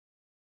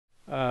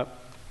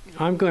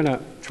I'm going to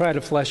try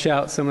to flesh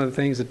out some of the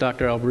things that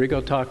Dr.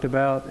 Albrigo talked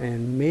about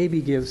and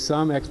maybe give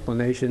some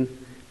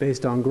explanation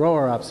based on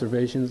grower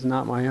observations,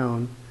 not my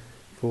own,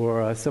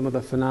 for some of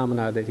the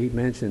phenomena that he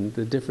mentioned,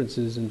 the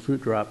differences in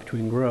fruit drop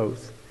between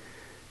growth.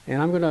 And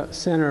I'm going to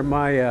center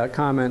my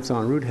comments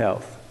on root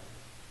health.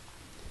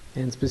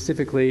 And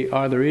specifically,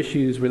 are there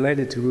issues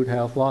related to root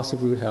health, loss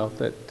of root health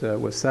that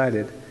was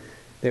cited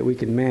that we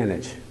can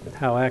manage?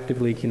 How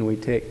actively can we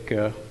take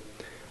a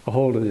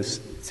hold of this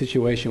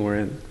situation we're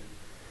in?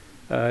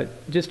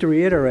 Just to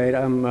reiterate,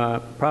 I'm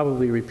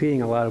probably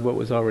repeating a lot of what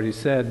was already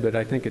said, but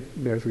I think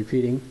it bears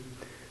repeating,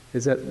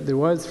 is that there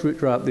was fruit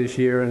drop this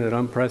year at an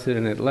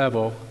unprecedented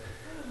level,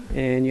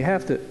 and you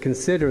have to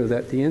consider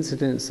that the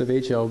incidence of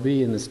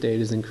HLB in the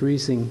state is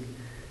increasing,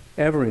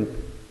 ever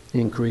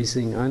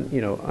increasing,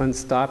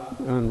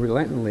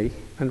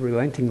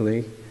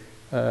 unrelentingly,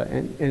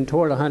 and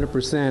toward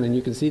 100%, and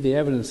you can see the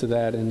evidence of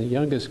that in the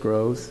youngest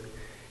growth,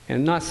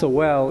 and not so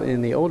well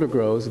in the older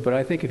grows, but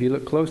I think if you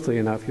look closely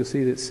enough, you'll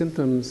see that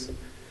symptoms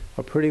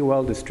are pretty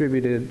well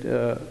distributed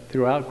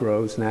throughout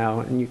groves now,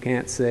 and you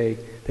can't say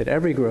that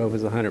every grove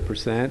is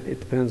 100%. It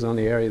depends on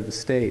the area of the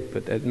state,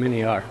 but that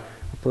many are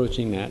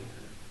approaching that.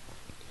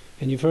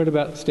 And you've heard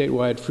about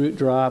statewide fruit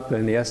drop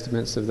and the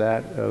estimates of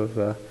that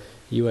of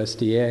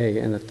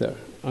USDA, and at the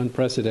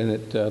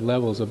unprecedented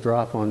levels of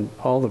drop on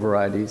all the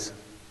varieties.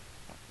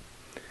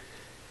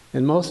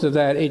 And most of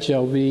that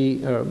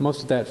HLB, or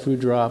most of that fruit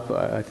drop,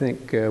 I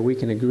think we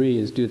can agree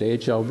is due to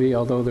HLB,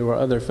 although there were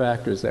other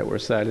factors that were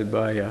cited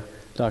by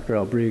Dr.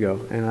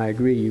 Albrigo. And I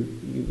agree,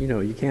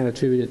 you can't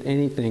attribute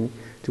anything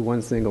to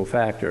one single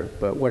factor.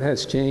 But what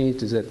has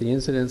changed is that the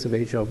incidence of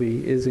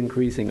HLB is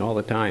increasing all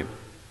the time.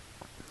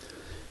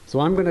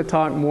 So I'm going to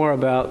talk more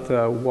about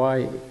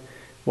why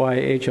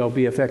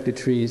HLB-affected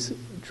trees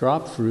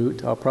drop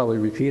fruit. I'll probably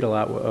repeat a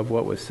lot of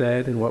what was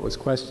said and what was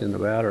questioned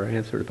about or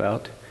answered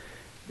about.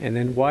 And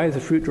then why is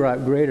the fruit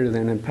drop greater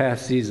than in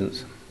past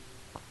seasons?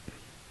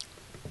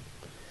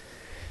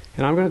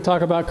 And I'm going to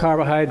talk about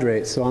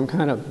carbohydrates, so I'm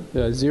kind of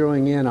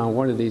zeroing in on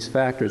one of these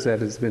factors that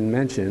has been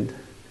mentioned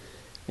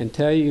and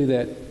tell you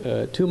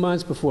that 2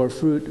 months before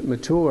fruit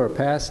mature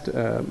past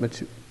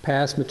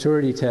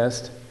maturity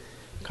test,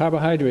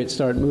 carbohydrates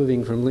start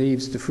moving from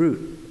leaves to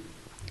fruit.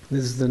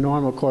 This is the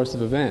normal course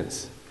of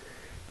events.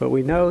 But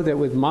we know that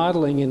with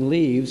mottling in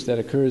leaves that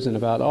occurs in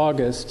about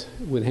August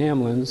with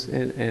Hamlins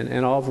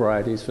and all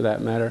varieties for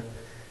that matter,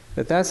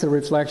 that's a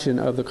reflection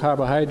of the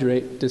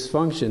carbohydrate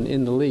dysfunction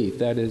in the leaf.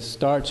 That is,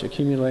 starch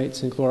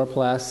accumulates in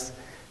chloroplasts,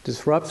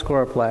 disrupts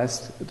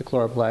chloroplasts, the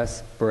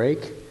chloroplasts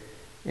break,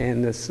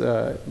 and this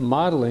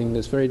mottling,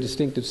 this very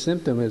distinctive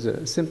symptom, is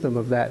a symptom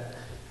of that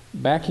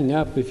backing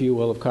up, if you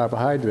will, of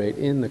carbohydrate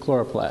in the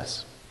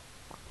chloroplasts.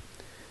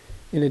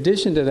 In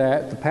addition to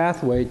that, the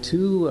pathway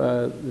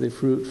to the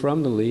fruit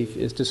from the leaf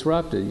is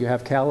disrupted. You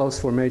have callose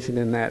formation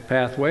in that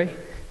pathway.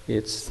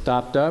 It's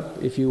stopped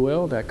up, if you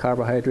will. That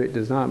carbohydrate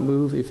does not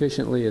move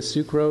efficiently as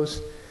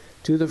sucrose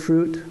to the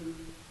fruit,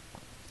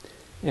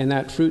 and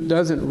that fruit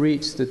doesn't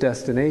reach the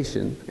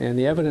destination. And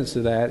the evidence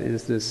of that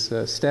is this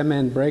stem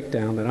end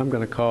breakdown that I'm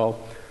going to call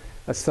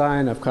a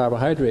sign of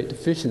carbohydrate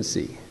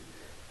deficiency.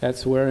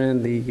 That's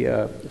wherein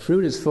the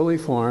fruit is fully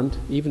formed,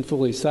 even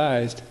fully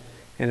sized,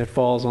 and it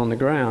falls on the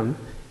ground,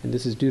 and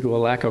this is due to a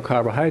lack of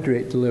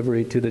carbohydrate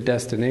delivery to the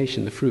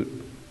destination, the fruit.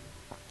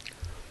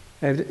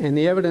 And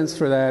the evidence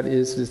for that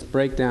is this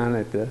breakdown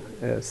at the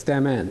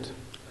stem end.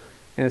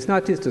 And it's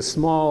not just a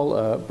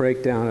small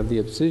breakdown of the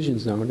abscission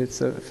zone,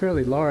 it's a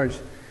fairly large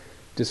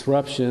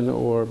disruption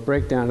or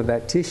breakdown of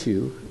that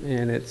tissue,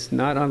 and it's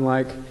not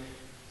unlike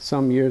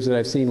some years that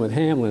I've seen with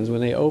Hamlins,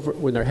 when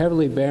they're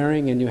heavily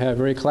bearing and you have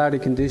very cloudy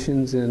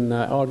conditions in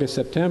August,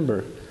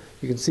 September.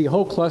 You can see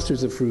whole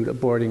clusters of fruit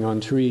aborting on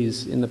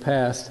trees in the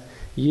past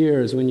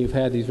years when you've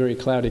had these very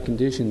cloudy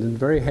conditions and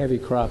very heavy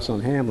crops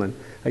on Hamlin.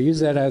 I use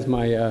that as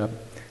my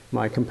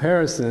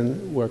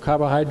comparison, where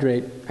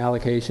carbohydrate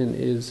allocation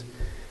is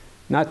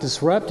not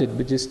disrupted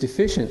but just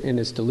deficient in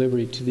its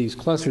delivery to these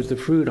clusters of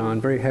fruit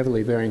on very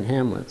heavily bearing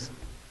Hamlins.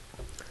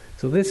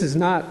 So this is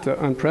not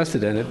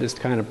unprecedented, this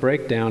kind of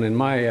breakdown in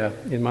my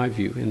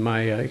view, in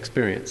my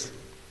experience.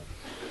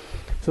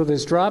 So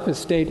this drop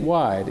is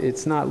statewide.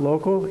 It's not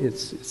local,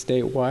 it's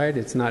statewide.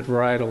 It's not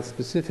varietal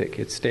specific.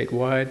 It's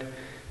statewide,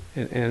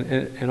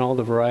 and all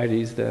the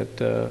varieties that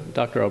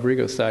Dr.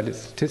 Albrigo cited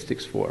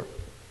statistics for.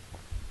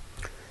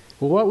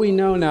 Well, what we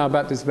know now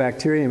about this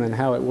bacterium and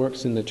how it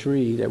works in the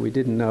tree that we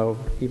didn't know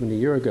even a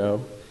year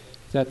ago,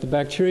 is that the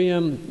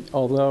bacterium,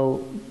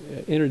 although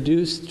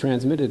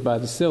transmitted by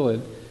the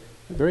psyllid,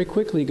 very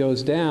quickly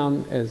goes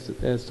down as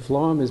the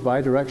phloem is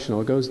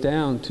bidirectional. It goes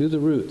down to the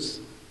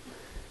roots.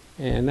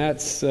 And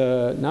that's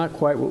not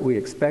quite what we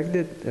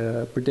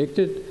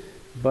predicted,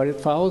 but it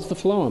follows the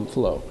phloem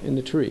flow in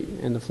the tree.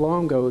 And the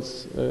phloem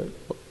goes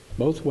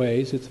both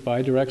ways. It's a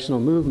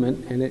bidirectional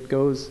movement, and it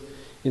goes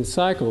in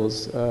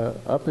cycles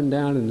up and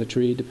down in the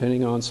tree,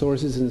 depending on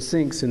sources and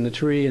sinks in the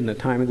tree and the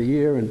time of the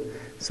year and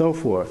so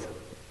forth.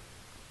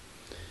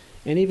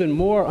 And even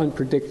more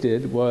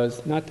unpredicted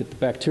was not that the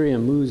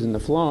bacterium moves in the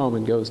phloem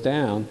and goes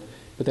down,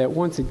 but that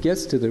once it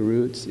gets to the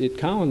roots, it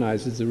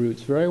colonizes the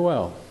roots very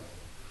well.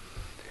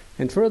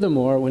 And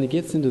furthermore, when it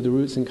gets into the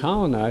roots and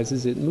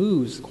colonizes, it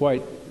moves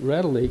quite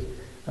readily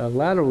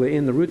laterally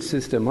in the root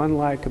system,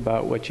 unlike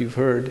about what you've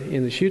heard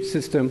in the shoot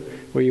system,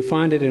 where you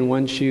find it in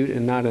one shoot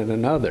and not in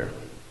another.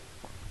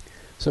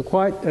 So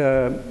quite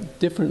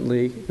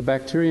differently, the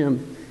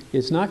bacterium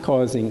is not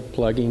causing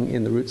plugging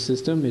in the root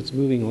system, it's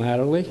moving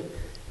laterally.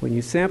 When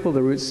you sample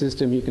the root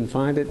system, you can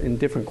find it in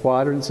different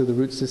quadrants of the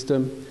root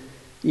system,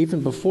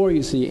 even before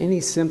you see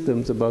any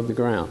symptoms above the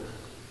ground.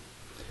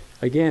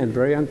 Again,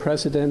 very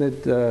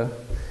unprecedented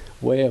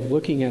way of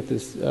looking at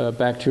this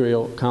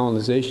bacterial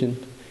colonization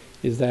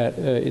is that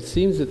it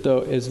seems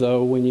as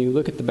though when you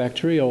look at the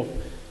bacterial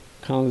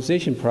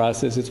colonization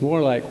process, it's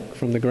more like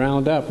from the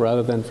ground up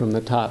rather than from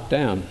the top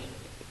down.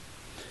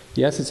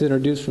 Yes, it's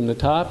introduced from the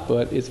top,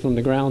 but it's from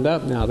the ground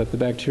up now that the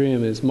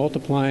bacterium is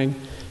multiplying,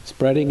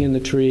 spreading in the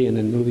tree, and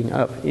then moving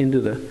up into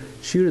the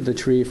shoot of the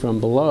tree from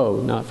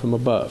below, not from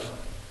above.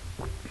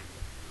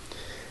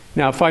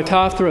 Now,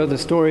 Phytophthora, the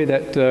story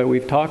that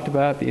we've talked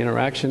about, the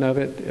interaction of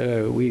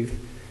it, we've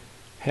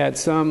had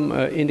some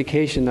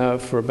indication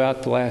of for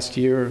about the last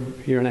year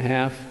and a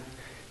half,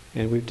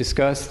 and we've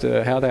discussed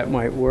how that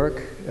might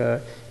work.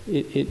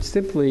 It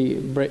simply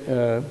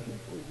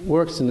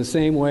works in the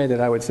same way that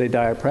I would say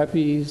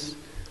diaprepes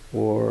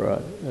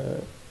or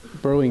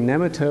burrowing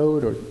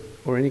nematode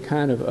or any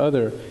kind of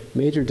other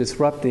major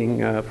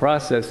disrupting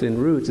process in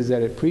roots, is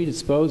that it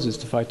predisposes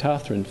to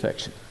Phytophthora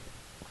infection.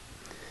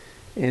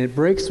 And it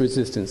breaks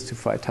resistance to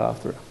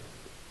Phytophthora.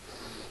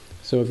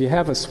 So if you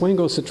have a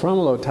Swingle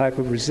citromelo type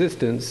of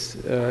resistance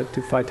to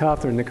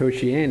Phytophthora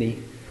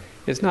nicotianae,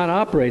 it's not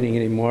operating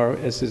anymore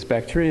as this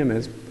bacterium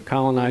has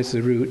colonized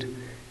the root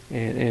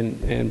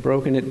and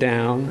broken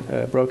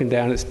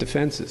down its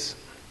defenses.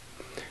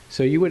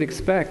 So you would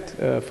expect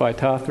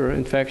Phytophthora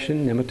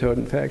infection, nematode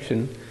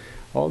infection,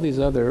 all these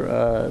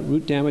other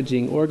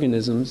root-damaging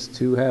organisms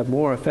to have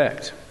more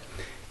effect.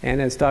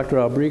 And as Dr.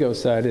 Albrigo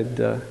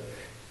cited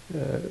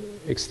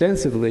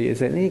extensively, is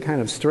that any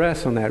kind of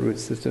stress on that root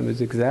system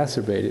is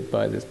exacerbated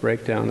by this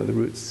breakdown of the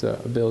root's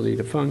ability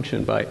to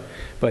function by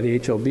the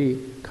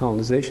HLB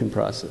colonization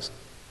process.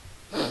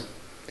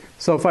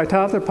 So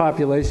Phytophthora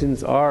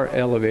populations are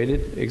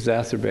elevated,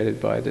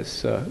 exacerbated by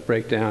this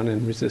breakdown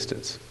and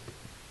resistance.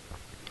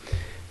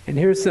 And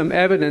here's some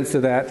evidence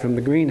of that from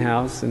the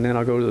greenhouse, and then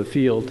I'll go to the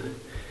field.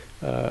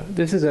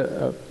 This is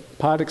a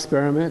pot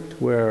experiment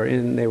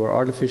wherein they were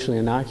artificially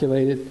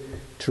inoculated,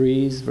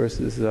 trees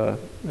versus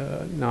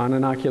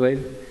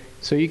non-inoculated.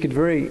 So you could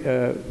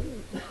very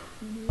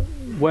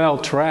well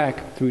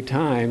track through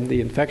time the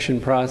infection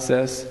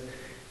process,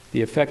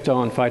 the effect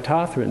on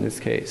Phytophthora in this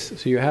case.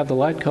 So you have the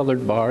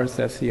light-colored bars,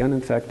 that's the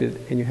uninfected,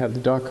 and you have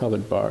the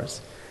dark-colored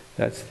bars.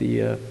 That's the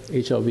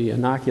HLB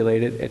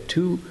inoculated at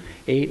 2,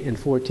 8, and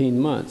 14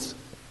 months.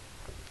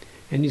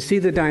 And you see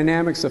the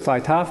dynamics of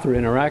Phytophthora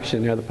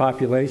interaction there, the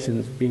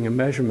populations being a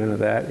measurement of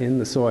that in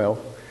the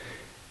soil,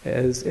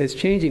 as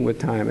changing with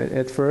time.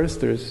 At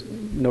first, there's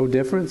no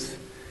difference.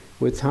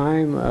 With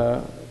time,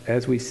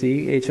 as we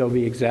see,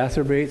 HLB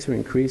exacerbates or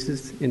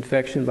increases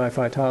infection by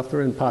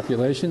Phytophthora in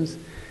populations.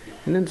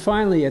 And then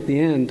finally, at the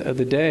end of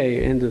the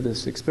day, end of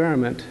this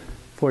experiment,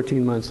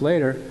 14 months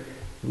later,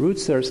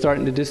 roots are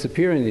starting to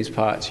disappear in these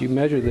pots. You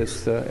measure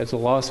this as a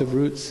loss of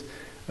roots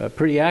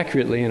pretty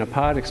accurately in a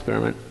pot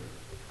experiment.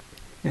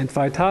 And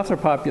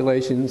Phytophthora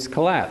populations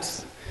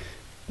collapse.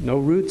 No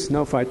roots,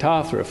 no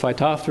Phytophthora.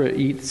 Phytophthora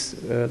eats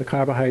the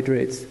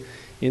carbohydrates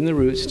in the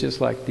roots just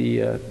like the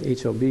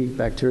HLB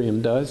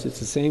bacterium does. It's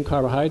the same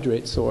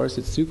carbohydrate source,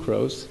 it's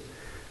sucrose.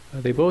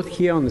 They both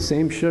key on the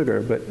same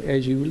sugar, but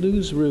as you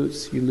lose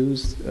roots, you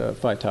lose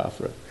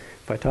Phytophthora.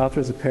 Phytophthora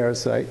is a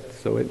parasite,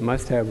 so it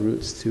must have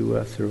roots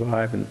to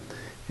survive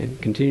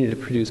and continue to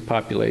produce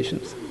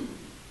populations.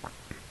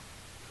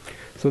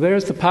 So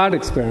there's the pot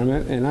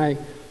experiment, and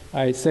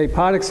I say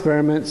pot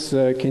experiments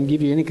can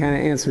give you any kind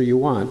of answer you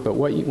want, but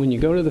when you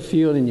go to the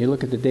field and you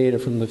look at the data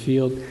from the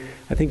field,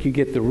 I think you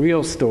get the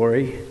real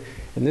story.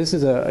 And this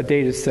is a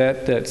data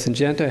set that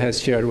Syngenta has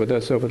shared with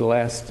us over the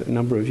last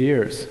number of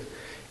years.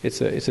 It's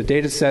a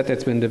data set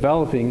that's been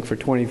developing for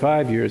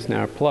 25 years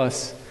now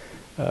plus,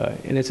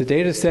 and it's a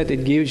data set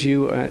that gives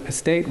you a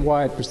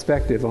statewide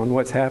perspective on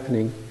what's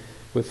happening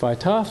with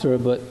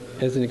Phytophthora, but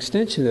as an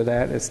extension of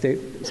that, a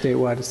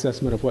statewide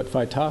assessment of what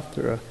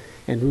Phytophthora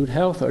and root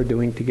health are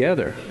doing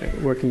together,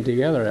 working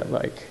together at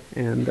like.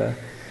 And the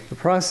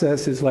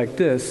process is like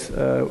this.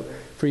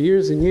 For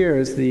years and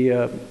years,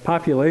 the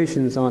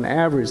populations on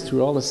average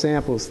through all the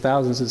samples,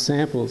 thousands of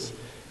samples,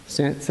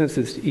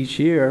 census each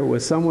year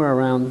was somewhere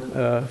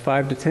around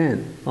 5 to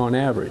 10 on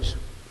average.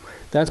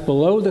 That's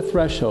below the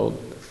threshold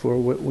for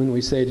when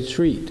we say to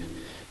treat.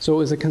 So it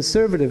was a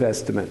conservative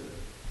estimate.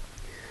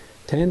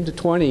 10 to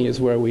 20 is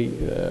where we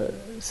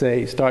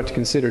say start to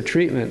consider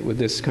treatment with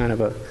this kind of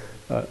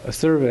a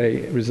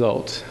survey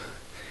result.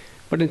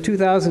 But in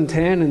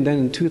 2010 and then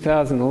in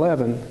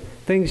 2011,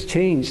 things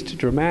changed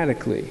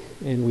dramatically.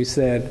 And we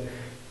said,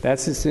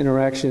 That's this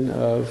interaction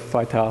of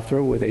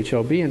Phytophthora with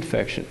HLB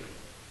infection.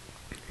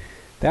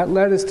 That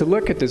led us to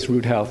look at this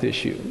root health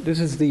issue. This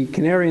is the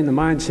canary in the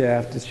mine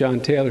shaft, as John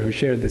Taylor, who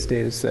shared this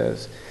data,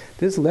 says.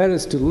 This led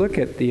us to look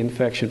at the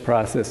infection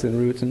process in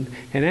roots and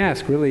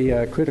ask really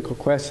critical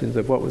questions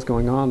of what was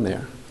going on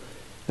there.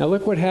 Now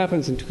look what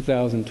happens in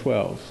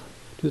 2012.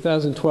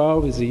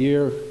 2012 is the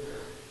year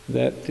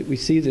that we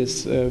see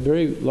this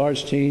very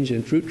large change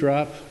in fruit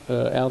drop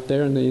out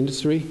there in the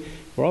industry.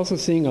 We're also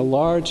seeing a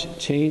large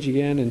change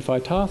again in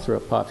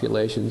Phytophthora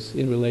populations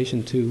in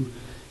relation to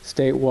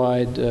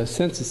statewide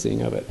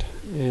censusing of it.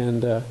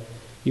 And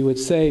you would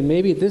say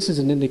maybe this is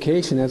an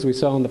indication, as we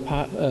saw in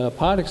the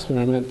pot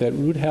experiment, that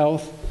root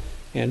health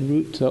and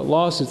root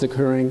loss is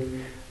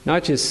occurring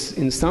not just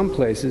in some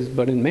places,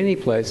 but in many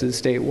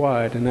places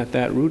statewide, and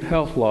that root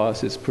health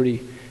loss is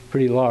pretty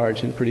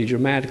large and pretty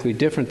dramatically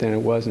different than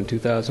it was in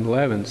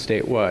 2011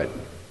 statewide.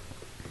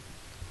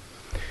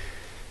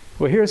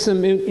 Well, here's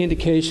some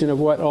indication of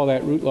what all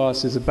that root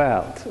loss is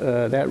about.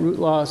 That root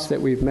loss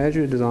that we've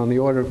measured is on the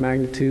order of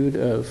magnitude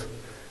of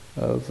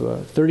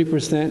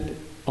 30%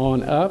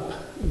 on up.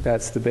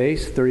 That's the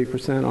base,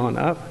 30% on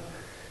up.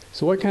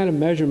 So what kind of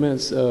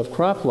measurements of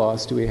crop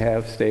loss do we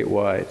have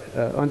statewide?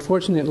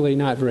 Unfortunately,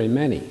 not very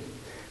many.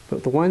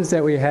 But the ones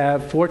that we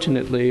have,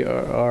 fortunately,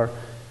 are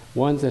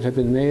ones that have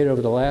been made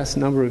over the last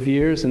number of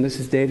years, and this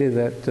is data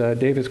that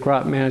Davis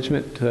Crop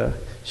Management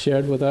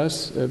shared with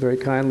us, very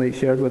kindly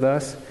shared with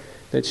us,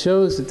 that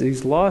shows that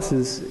these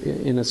losses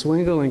in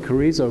Oswego and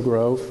Carrizo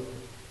Grove,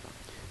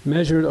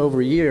 measured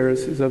over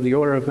years, is of the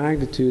order of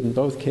magnitude in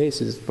both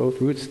cases, both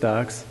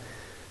rootstocks.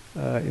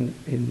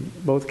 In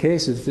both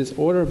cases, this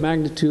order of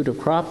magnitude of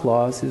crop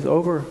loss is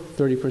over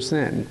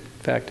 30%. In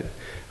fact, it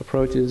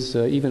approaches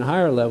even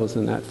higher levels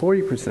than that,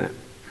 40%.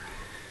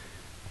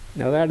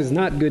 Now that is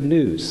not good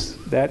news.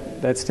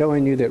 That's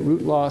telling you that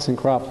root loss and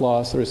crop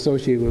loss are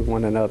associated with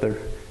one another.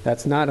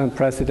 That's not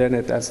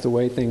unprecedented. That's the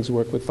way things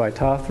work with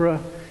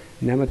Phytophthora,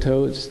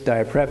 nematodes,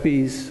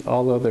 diaprepes,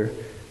 all other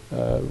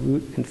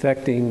root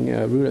affecting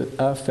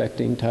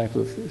type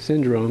of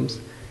syndromes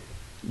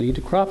lead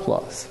to crop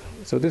loss.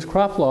 So this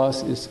crop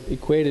loss is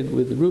equated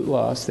with the root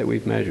loss that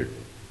we've measured.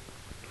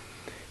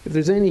 If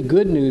there's any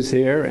good news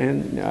here,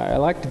 and I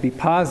like to be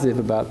positive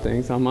about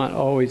things, I'm not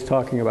always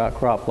talking about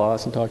crop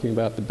loss and talking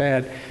about the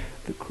bad.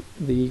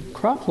 The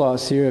crop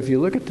loss here, if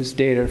you look at this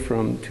data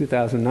from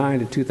 2009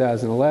 to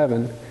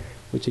 2011,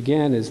 which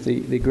again is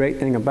the great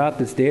thing about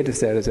this data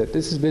set, is that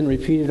this has been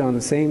repeated on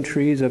the same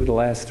trees over the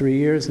last 3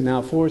 years, and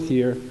now 4th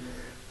year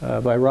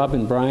by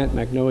Robin Bryant,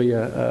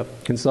 Magnolia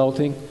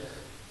Consulting.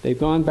 They've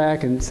gone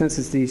back and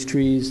censused these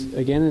trees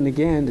again and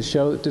again to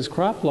show that this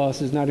crop loss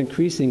is not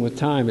increasing with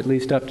time, at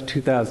least up to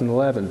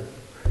 2011.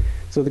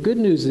 So the good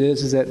news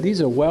is that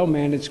these are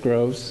well-managed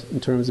groves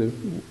in terms of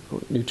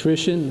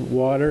nutrition,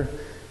 water,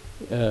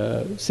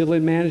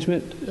 psyllid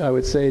management. I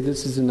would say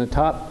this is in the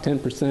top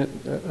 10%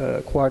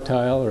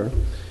 quartile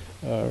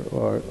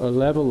or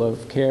level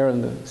of care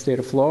in the state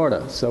of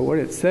Florida. So what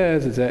it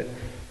says is that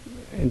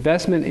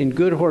investment in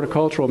good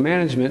horticultural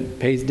management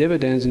pays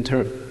dividends in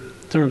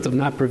terms of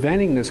not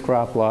preventing this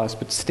crop loss,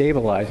 but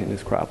stabilizing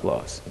this crop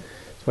loss.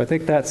 So I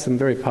think that's some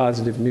very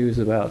positive news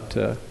about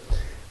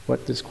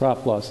what this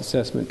crop loss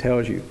assessment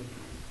tells you.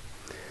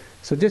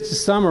 So just to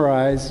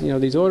summarize,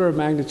 these order of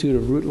magnitude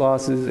of root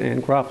losses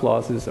and crop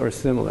losses are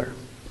similar.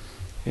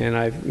 And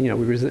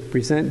we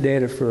present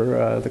data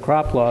for the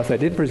crop loss. I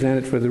did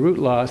present it for the root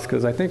loss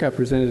because I think I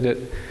presented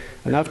it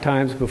enough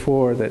times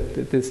before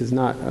that this is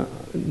not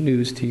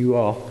news to you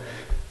all.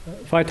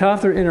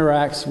 Phytophthora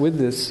interacts with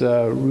this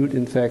root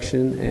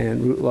infection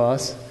and root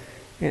loss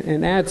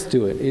and adds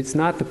to it. It's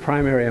not the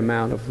primary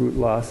amount of root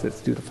loss that's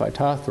due to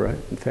Phytophthora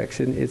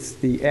infection. It's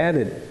the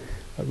added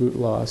root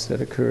loss that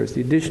occurs,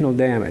 the additional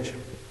damage.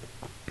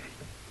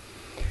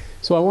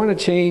 So I want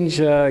to change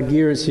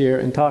gears here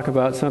and talk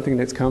about something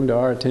that's come to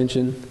our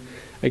attention,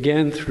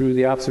 again through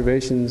the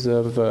observations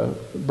of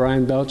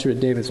Brian Belcher at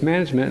Davis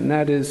Management, and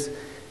that is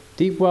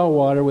deep well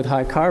water with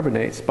high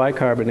carbonates,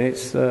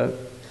 bicarbonates,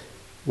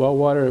 well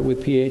water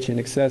with pH in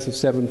excess of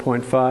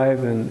 7.5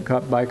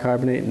 and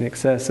bicarbonate in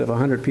excess of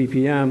 100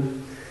 ppm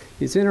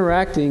is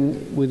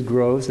interacting with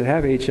groves that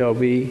have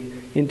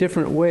HLB in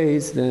different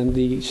ways than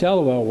the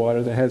shallow well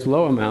water that has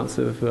low amounts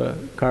of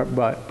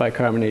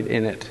bicarbonate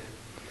in it.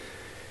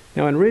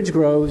 Now in ridge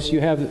groves, you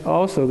have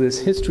also this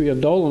history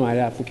of dolomite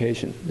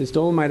application. This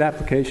dolomite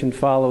application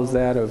follows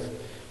that of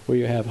where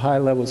you have high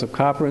levels of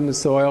copper in the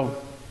soil.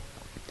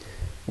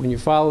 When you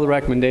follow the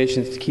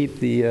recommendations to keep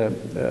the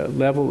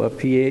level of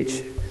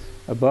pH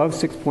above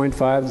 6.5,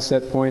 the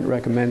set point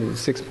recommended is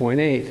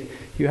 6.8,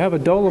 you have a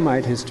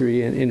dolomite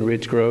history in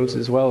ridge groves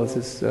as well as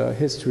this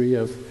history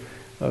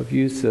of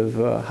use of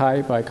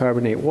high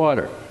bicarbonate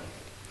water.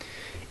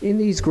 In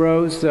these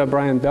groves,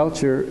 Brian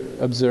Belcher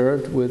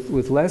observed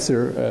with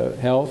lesser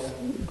health,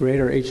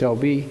 greater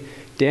HLB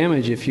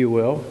damage, if you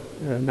will,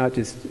 not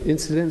just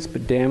incidence,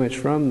 but damage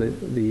from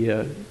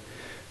the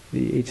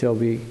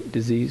HLB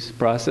disease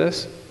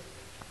process,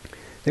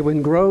 that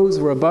when groves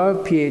were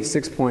above pH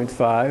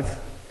 6.5,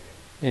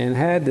 and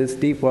had this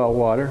deep well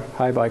water,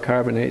 high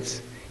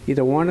bicarbonates,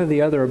 either one or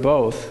the other or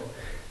both,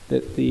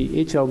 that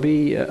the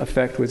HLB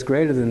effect was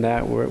greater than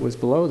that, where it was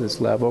below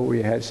this level, where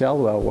you had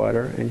shallow well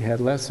water and you had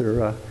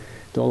lesser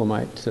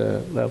dolomite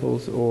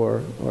levels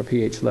or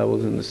pH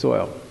levels in the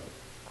soil.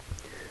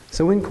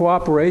 So in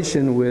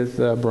cooperation with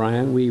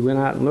Brian, we went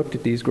out and looked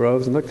at these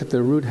groves and looked at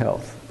their root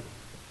health.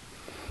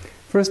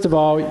 First of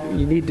all,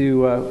 you need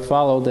to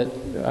follow that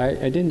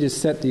I didn't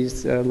just set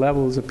these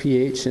levels of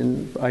pH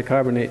and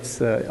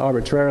bicarbonates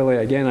arbitrarily.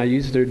 Again, I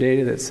used their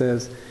data that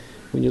says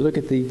when you look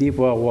at the deep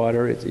well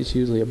water, it's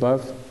usually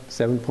above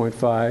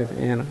 7.5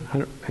 and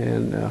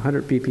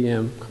 100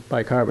 ppm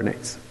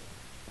bicarbonates.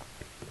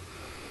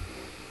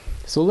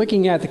 So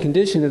looking at the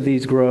condition of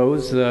these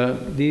groves,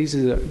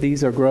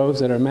 these are groves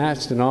that are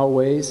matched in all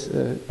ways.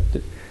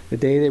 The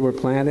day they were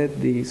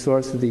planted, the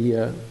source of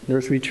the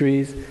nursery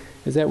trees,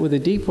 is that with the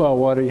deep well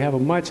water, you have a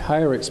much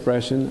higher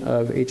expression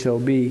of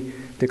HLB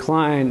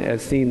decline,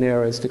 as seen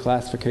there as the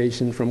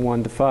classification from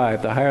 1 to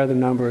 5. The higher the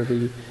number,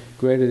 the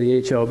greater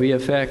the HLB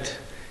effect,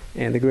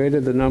 and the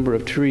greater the number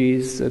of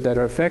trees that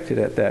are affected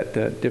at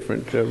that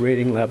different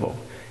rating level.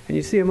 And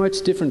you see a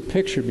much different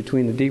picture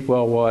between the deep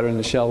well water and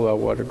the shallow well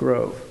water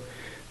grove.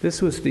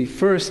 This was the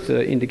first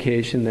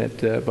indication that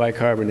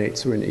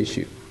bicarbonates were an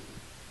issue.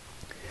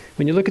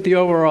 When you look at the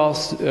overall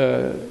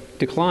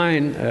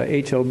decline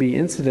HLB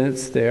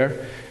incidence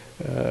there,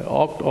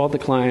 all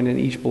decline in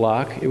each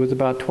block, it was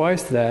about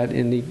twice that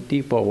in the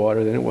deep well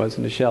water than it was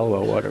in the shallow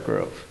well water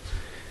grove.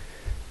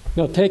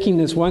 Now, taking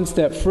this one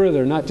step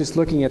further, not just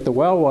looking at the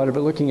well water,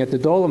 but looking at the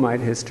dolomite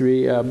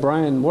history,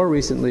 Brian more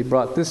recently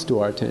brought this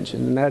to our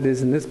attention, and that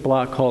is in this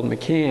block called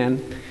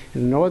McCann.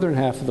 In the northern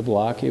half of the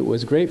block, it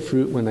was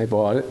grapefruit when they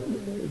bought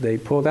it. They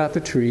pulled out the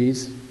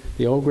trees,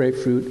 the old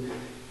grapefruit,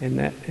 and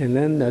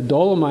then the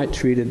dolomite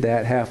treated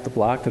that half the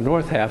block, the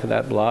north half of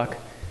that block,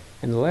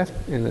 and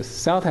the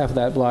south half of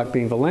that block,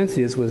 being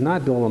Valencia's, was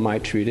not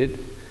dolomite treated.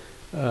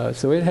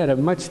 So it had a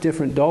much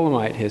different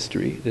dolomite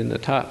history than the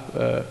top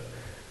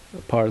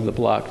part of the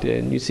block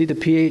did. And you see the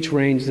pH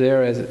range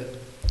there, as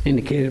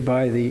indicated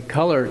by the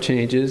color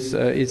changes,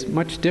 is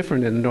much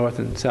different in the north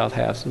and south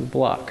halves of the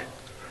block.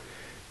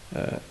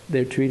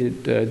 They're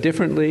treated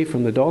differently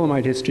from the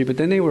dolomite history, but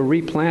then they were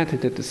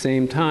replanted at the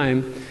same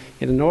time.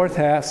 In the north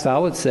half,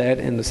 solid set,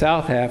 and the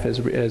south half as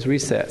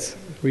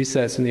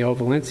resets in the old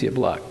Valencia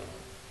block.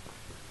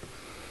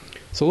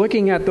 So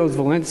looking at those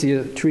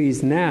Valencia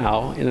trees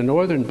now, in the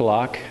northern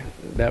block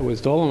that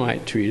was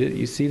dolomite treated,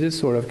 you see this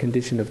sort of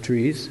condition of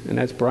trees, and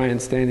that's Brian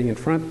standing in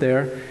front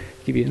there,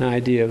 to give you an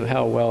idea of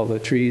how well the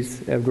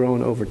trees have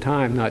grown over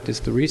time, not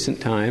just the recent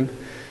time.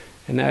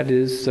 And that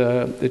is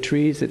the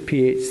trees at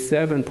pH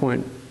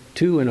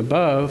 7.2 and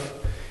above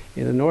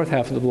in the north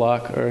half of the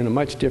block are in a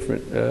much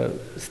different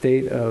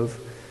state of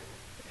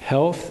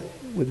health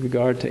with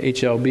regard to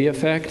HLB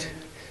effect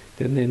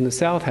than in the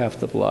south half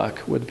of the block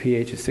where the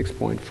pH is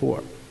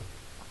 6.4.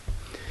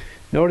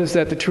 Notice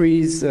that the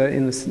trees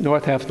in the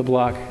north half of the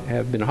block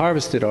have been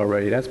harvested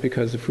already. That's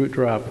because the fruit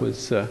drop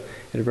was at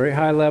a very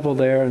high level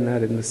there, and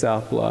that in the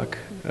south block,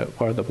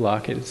 part of the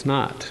block, it is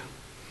not.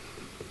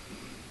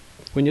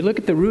 When you look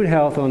at the root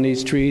health on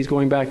these trees,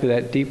 going back to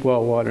that deep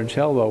well water and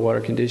shallow well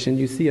water condition,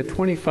 you see a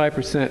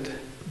 25%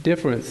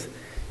 difference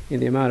in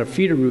the amount of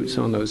feeder roots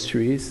on those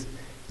trees.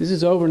 This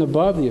is over and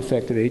above the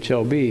effect of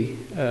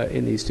HLB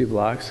in these two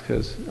blocks,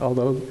 because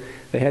although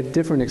they had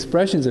different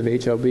expressions of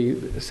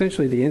HLB,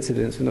 essentially the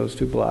incidence in those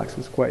two blocks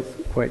was quite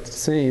the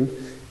same.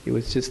 It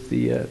was just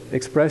the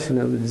expression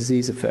of the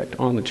disease effect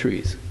on the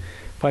trees.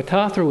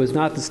 Phytophthora was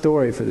not the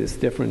story for this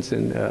difference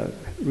in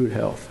root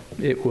health.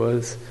 It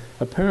was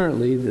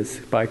apparently this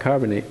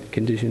bicarbonate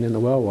condition in the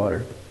well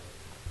water.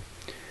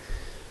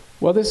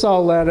 Well, this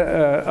all led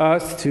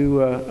us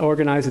to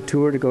organize a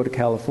tour to go to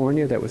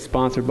California that was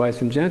sponsored by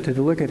Syngenta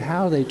to look at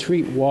how they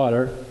treat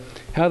water,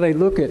 how they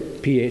look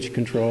at pH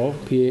control,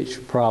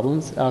 pH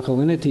problems,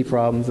 alkalinity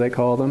problems they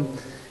call them,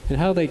 and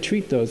how they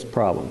treat those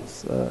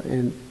problems.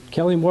 And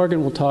Kelly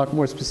Morgan will talk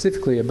more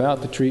specifically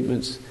about the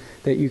treatments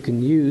that you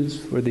can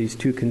use for these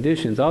two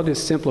conditions. I'll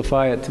just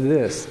simplify it to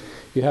this.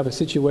 You have a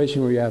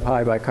situation where you have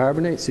high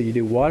bicarbonate, so you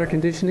do water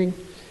conditioning.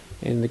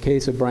 In the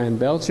case of Brian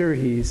Belcher,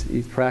 he's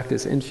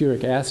practiced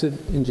sulfuric acid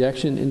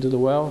injection into the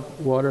well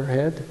water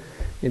head,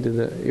 into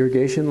the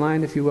irrigation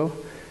line, if you will.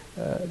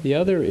 The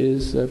other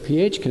is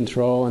pH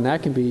control, and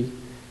that can be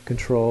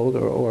controlled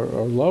or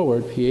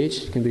lowered.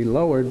 pH can be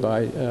lowered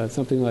by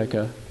something like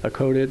a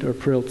coated or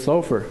prilled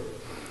sulfur,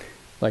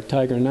 like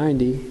Tiger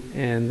 90,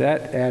 and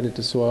that added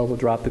to soil will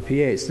drop the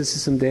pH. This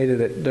is some data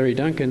that Larry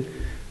Duncan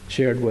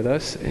shared with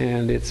us,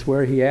 and it's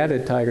where he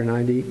added Tiger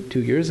 90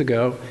 2 years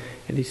ago,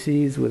 and he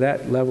sees with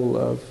that level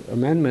of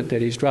amendment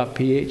that he's dropped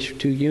pH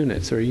 2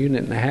 units, or 1.5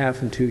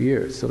 units in 2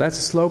 years. So that's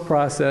a slow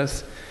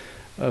process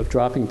of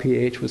dropping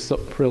pH with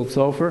prilled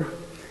sulfur.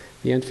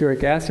 The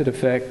sulfuric acid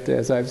effect,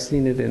 as I've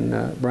seen it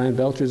in Brian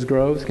Belcher's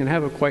groves, can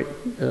have a quite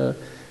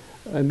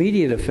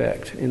immediate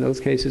effect. In those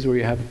cases where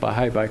you have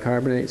high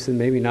bicarbonates and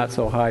maybe not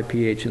so high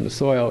pH in the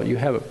soil, you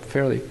have a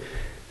fairly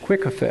quick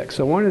quick effect.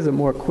 So one is a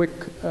more quick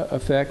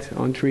effect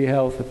on tree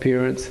health,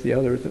 appearance. The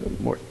other is a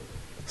more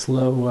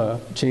slow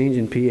change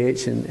in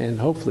pH and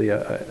hopefully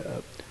a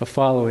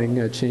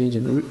following change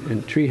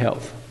in tree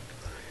health.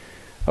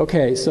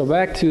 Okay, so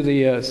back to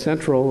the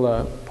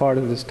central part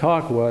of this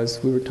talk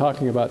was we were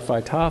talking about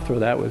Phytophthora.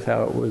 That was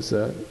how it was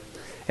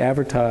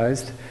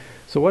advertised.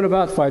 So what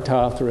about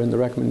Phytophthora and the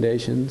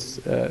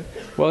recommendations?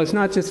 Well, it's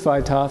not just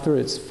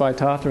Phytophthora, it's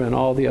Phytophthora and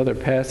all the other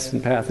pests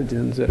and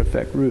pathogens that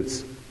affect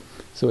roots.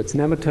 So it's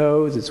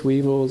nematodes, it's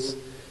weevils,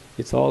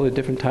 it's all the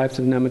different types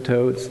of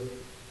nematodes.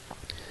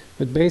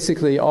 But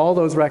basically, all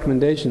those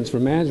recommendations for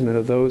management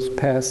of those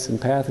pests and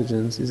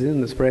pathogens is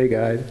in the spray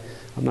guide.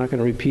 I'm not going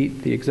to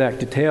repeat the exact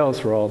details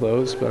for all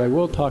those, but I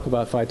will talk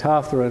about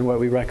Phytophthora and what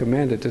we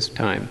recommend at this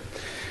time.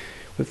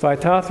 With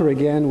Phytophthora,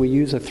 again, we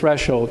use a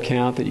threshold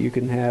count that you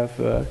can have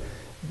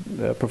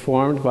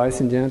performed by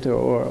Syngenta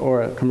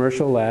or a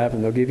commercial lab,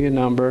 and they'll give you a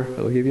number,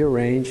 they'll give you a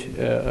range.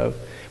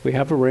 We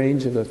have a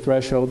range of a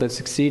threshold that's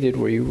exceeded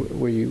where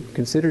you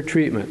consider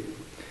treatment.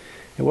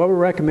 And what we're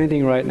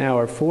recommending right now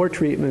are 4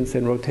 treatments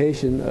in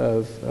rotation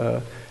of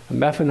a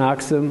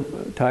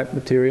mefenoxam type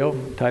material,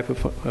 type of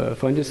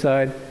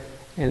fungicide,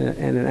 and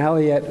an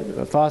alliette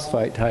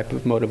phosphite type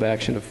of mode of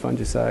action of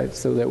fungicide,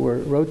 so that we're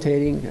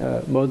rotating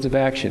modes of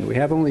action. We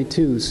have only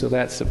 2, so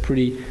that's a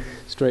pretty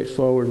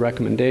straightforward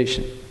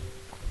recommendation.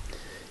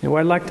 And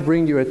what I'd like to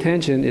bring to your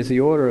attention is the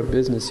order of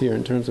business here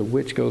in terms of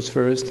which goes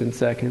first and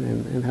second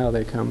and how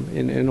they come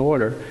in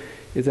order.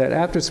 Is that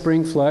after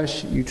spring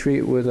flush, you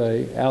treat with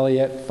a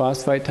alliette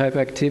phosphite type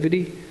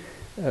activity.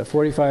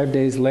 45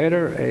 days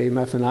later, a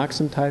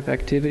mefenoxam type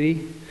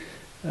activity.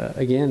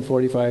 Again,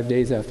 45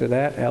 days after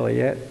that,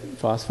 alliette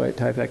phosphite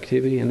type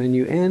activity. And then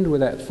you end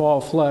with that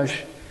fall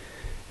flush.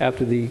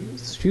 After the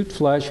shoot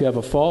flush, you have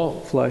a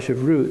fall flush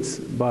of roots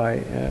by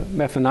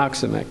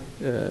mefenoxam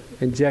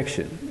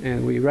injection.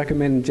 And we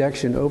recommend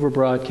injection over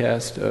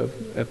broadcast of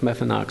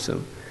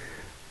mefenoxam.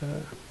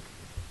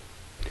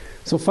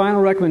 So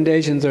final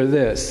recommendations are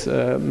this.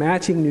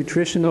 Matching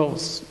nutritional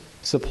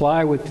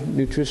supply with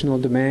nutritional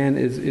demand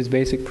is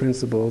basic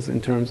principles in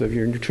terms of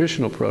your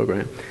nutritional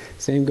program.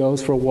 Same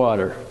goes for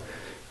water.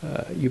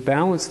 You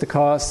balance the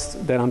costs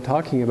that I'm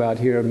talking about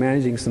here of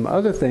managing some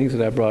other things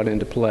that I brought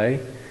into play.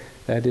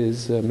 That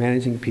is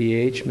managing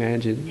pH,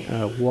 managing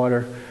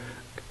water,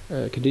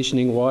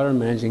 conditioning water,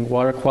 managing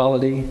water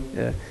quality.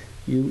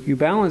 You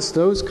balance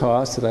those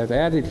costs that I've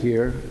added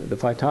here, the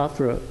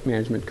Phytophthora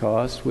management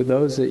costs, with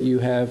those that you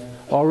have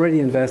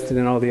already invested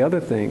in all the other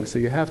things. So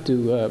you have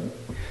to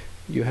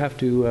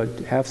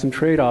have some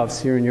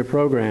trade-offs here in your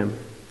program. You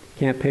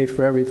can't pay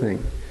for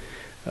everything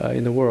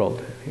in the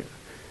world.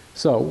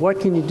 So what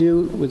can you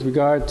do with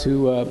regard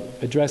to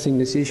addressing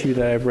this issue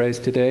that I've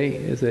raised today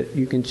is that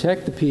you can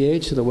check the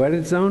pH of the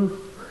wetted zone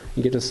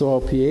and get a soil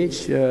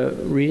pH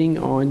reading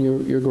on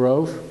your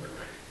grove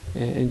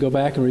and go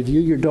back and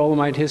review your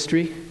dolomite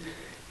history.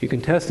 You can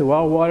test the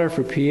well water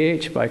for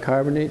pH,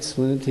 bicarbonate,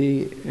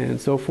 salinity, and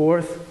so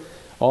forth.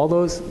 All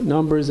those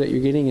numbers that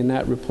you're getting in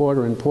that report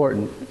are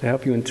important to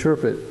help you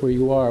interpret where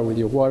you are with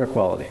your water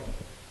quality.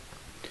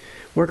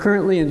 We're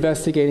currently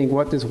investigating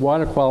what this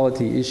water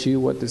quality issue,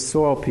 what this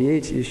soil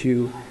pH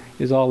issue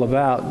is all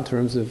about in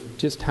terms of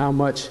just how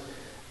much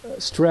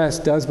stress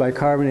does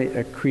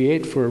bicarbonate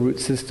create for a root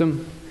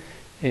system,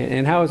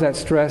 and how is that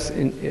stress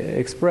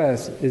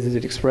expressed? Is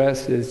it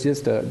expressed as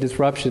just a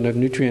disruption of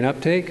nutrient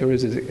uptake, or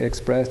is it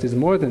expressed as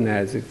more than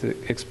that? Is it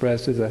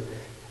expressed as an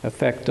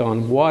effect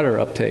on water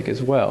uptake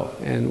as well?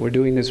 And we're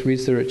doing this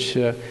research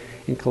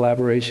in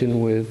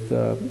collaboration with,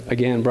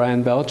 again,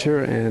 Brian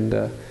Belcher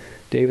and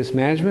Davis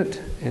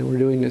Management, and we're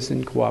doing this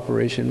in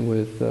cooperation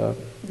with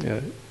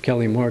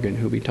Kelly Morgan,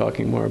 who'll be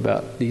talking more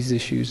about these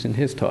issues in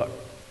his talk.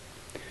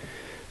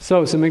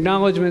 So some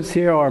acknowledgments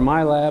here are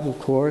my lab, of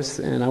course,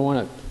 and I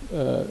want to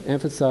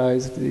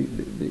emphasize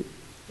the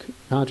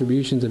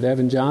contributions of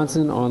Evan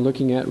Johnson on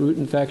looking at root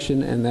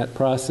infection and that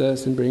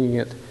process and bringing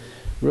it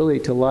really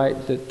to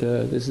light that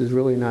this is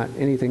really not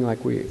anything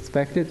like we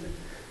expected.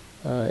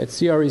 At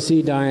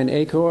CREC, Diane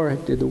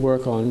Acor did the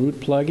work on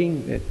root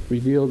plugging. It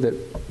revealed that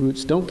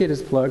roots don't get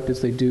as plugged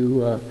as they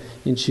do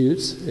in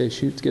shoots.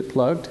 Shoots get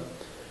plugged.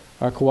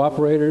 Our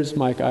cooperators,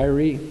 Mike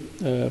Irie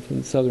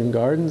from Southern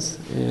Gardens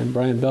and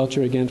Brian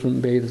Belcher, again from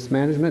Davis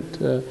Management,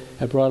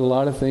 have brought a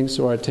lot of things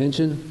to our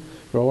attention,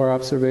 grower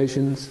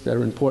observations that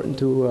are important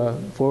to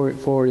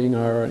forwarding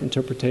our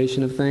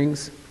interpretation of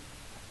things.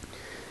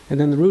 And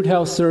then the root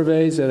health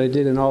surveys that I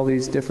did in all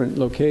these different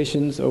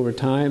locations over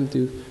time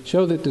to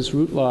show that this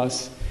root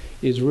loss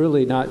is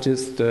really not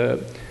just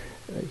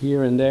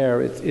here and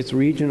there. It's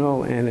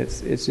regional, and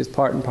it's just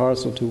part and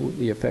parcel to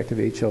the effect of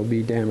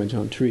HLB damage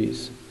on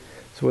trees.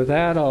 So with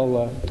that,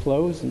 I'll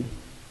close and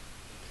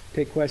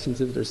take questions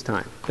if there's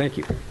time. Thank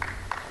you.